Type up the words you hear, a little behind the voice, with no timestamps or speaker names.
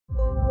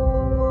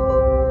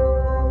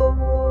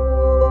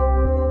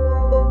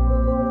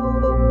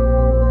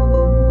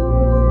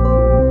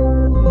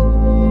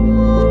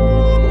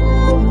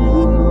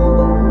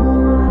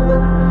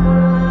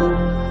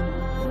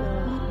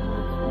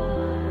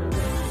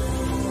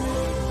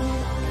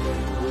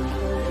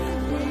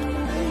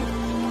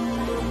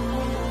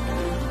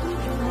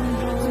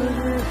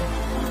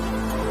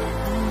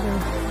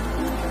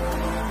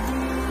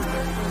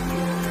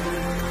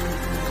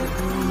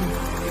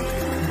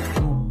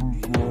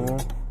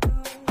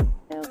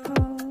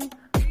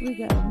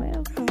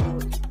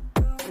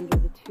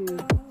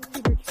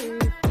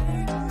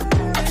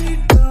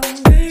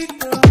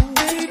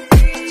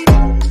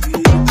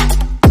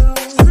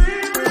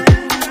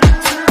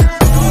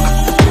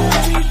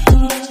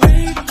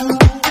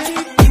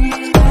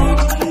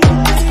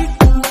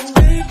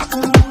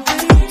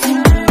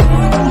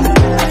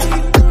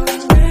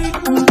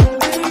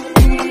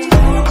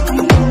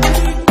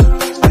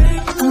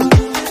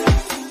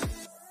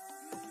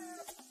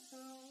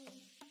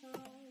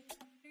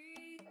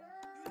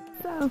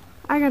So,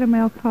 I got a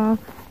mail call,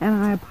 and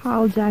I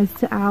apologize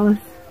to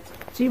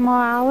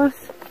AliceTheGmaw.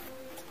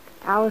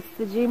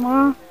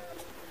 AliceTheGmaw.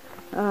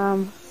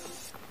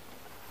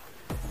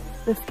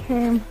 This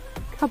came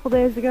a couple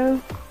days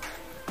ago,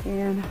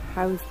 and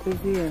I was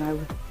busy, and I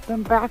was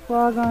been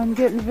backlog on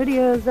getting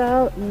videos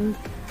out, and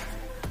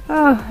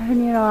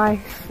you know,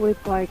 I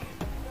sleep like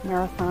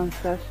marathon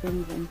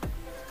sessions, and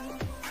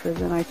so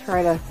then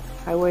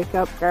I wake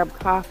up, grab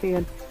coffee,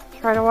 and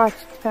try to watch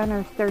 10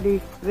 or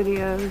 30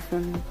 videos,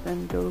 and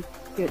then go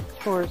get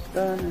chores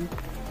done, and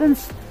then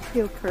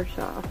steal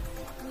Kershaw.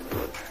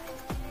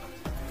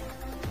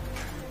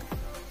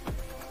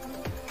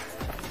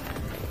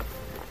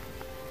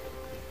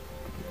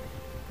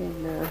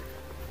 And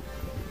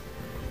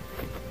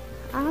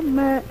I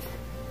met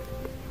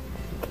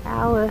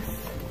Alice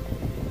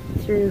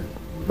through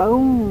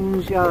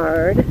Bones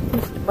Yard,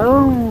 Mr.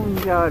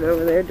 Bones Yard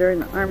over there during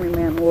the Army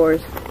Man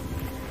Wars.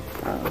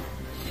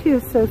 She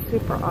is so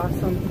super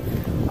awesome,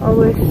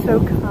 always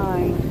so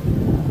kind,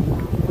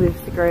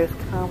 leaves the greatest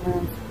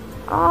comments,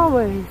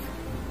 always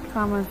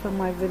comments on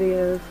my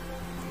videos.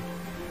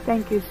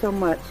 Thank you so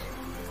much.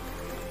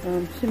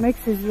 She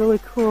makes these really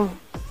cool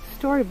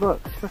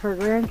storybooks for her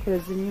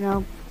grandkids, and you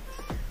know,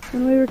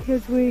 when we were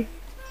kids we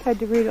had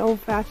to read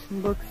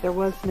old-fashioned books. There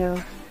was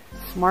no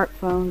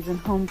smartphones and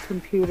home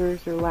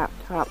computers or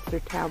laptops or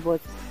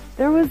tablets.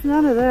 There was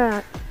none of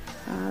that.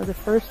 The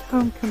first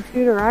home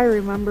computer I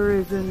remember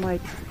is in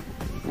like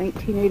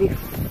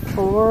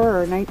 1984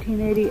 or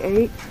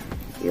 1988.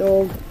 The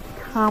old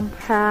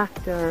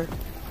compact or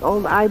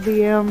old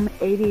IBM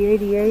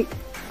 8088,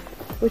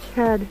 which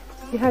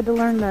you had to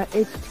learn the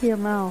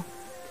HTML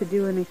to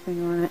do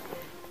anything on it.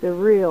 The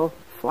real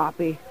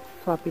floppy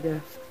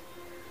disk.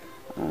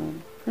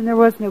 And there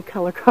was no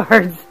color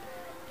cards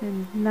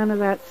and none of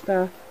that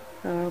stuff.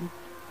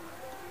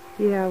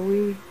 Yeah,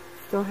 we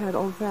still had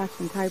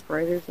old-fashioned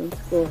typewriters in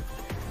school.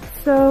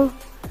 So,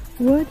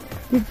 what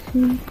did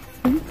she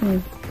send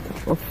me?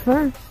 Well,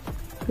 first,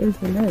 here's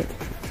the note.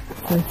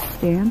 It says,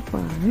 stand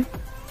by.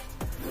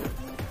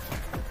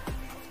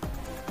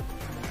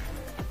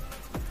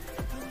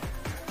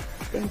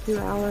 Thank you,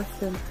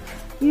 Alice, and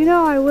you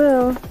know I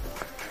will.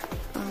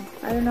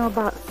 I don't know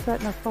about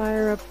setting a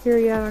fire up here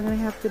yet. I'm going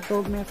to have to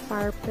build me a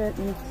fire pit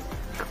and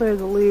clear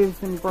the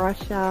leaves and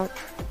brush out.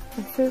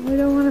 I certainly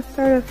don't want to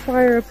start a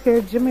fire up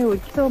here. Jimmy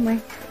would kill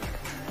me.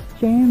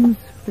 James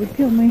would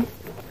kill me.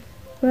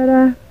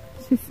 But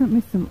she sent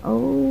me some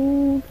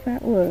old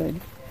Fatwood.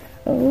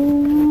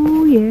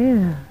 Oh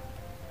yeah.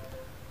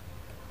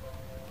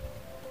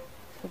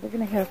 So we're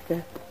going to have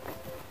to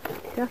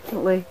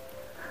definitely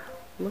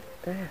look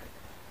at that.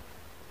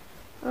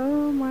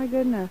 Oh my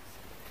goodness.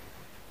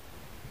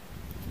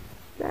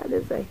 That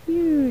is a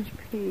huge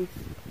piece.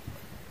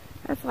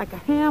 That's like a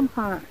ham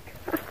hock.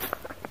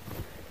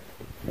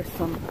 There's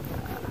some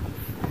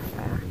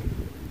back.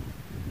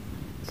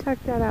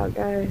 Check that out,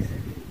 guys.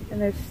 And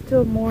there's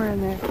still more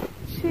in there.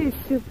 She's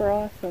super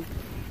awesome.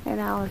 And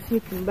Alice, you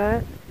can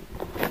bet,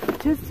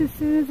 just as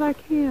soon as I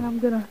can, I'm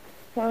gonna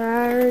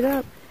fire it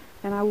up,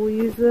 and I will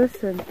use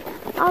this. And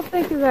I'll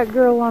think of that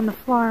girl on the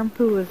farm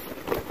who was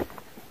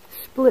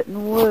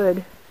splitting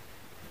wood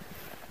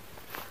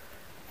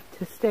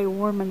to stay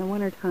warm in the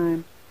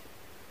wintertime.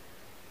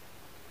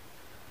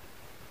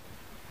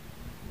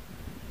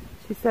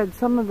 She said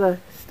some of the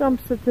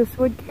stumps that this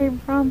wood came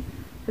from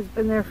has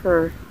been there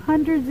for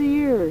hundreds of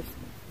years.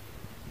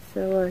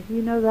 So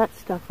you know that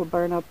stuff will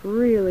burn up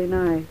really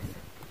nice.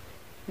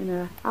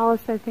 And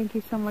Alice, I thank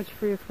you so much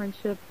for your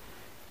friendship.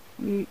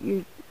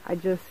 I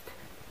just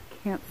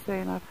can't say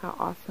enough how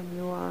awesome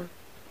you are.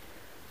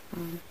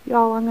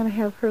 Y'all, I'm going to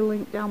have her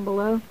link down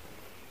below.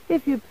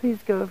 If you'd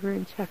please go over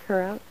and check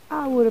her out,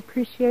 I would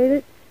appreciate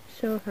it.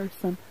 Show her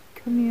some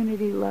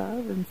community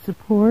love and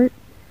support.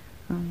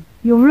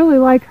 You'll really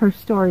like her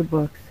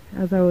storybooks.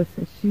 As I always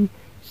say,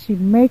 she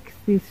makes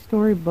these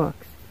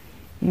storybooks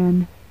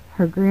and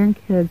her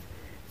grandkids.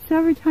 So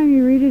every time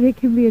you read it, it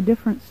can be a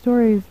different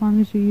story as long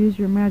as you use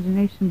your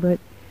imagination. But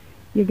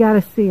you got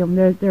to see them.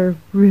 They're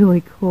really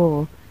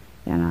cool,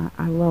 and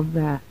I love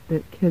that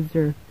kids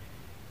are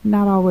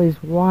not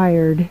always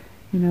wired,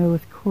 you know,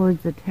 with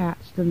cords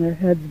attached and their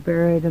heads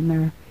buried in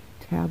their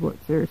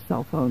tablets or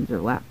cell phones or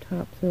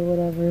laptops or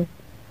whatever.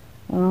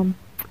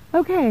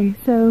 Okay,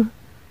 so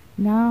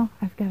now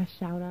I've got a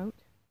shout out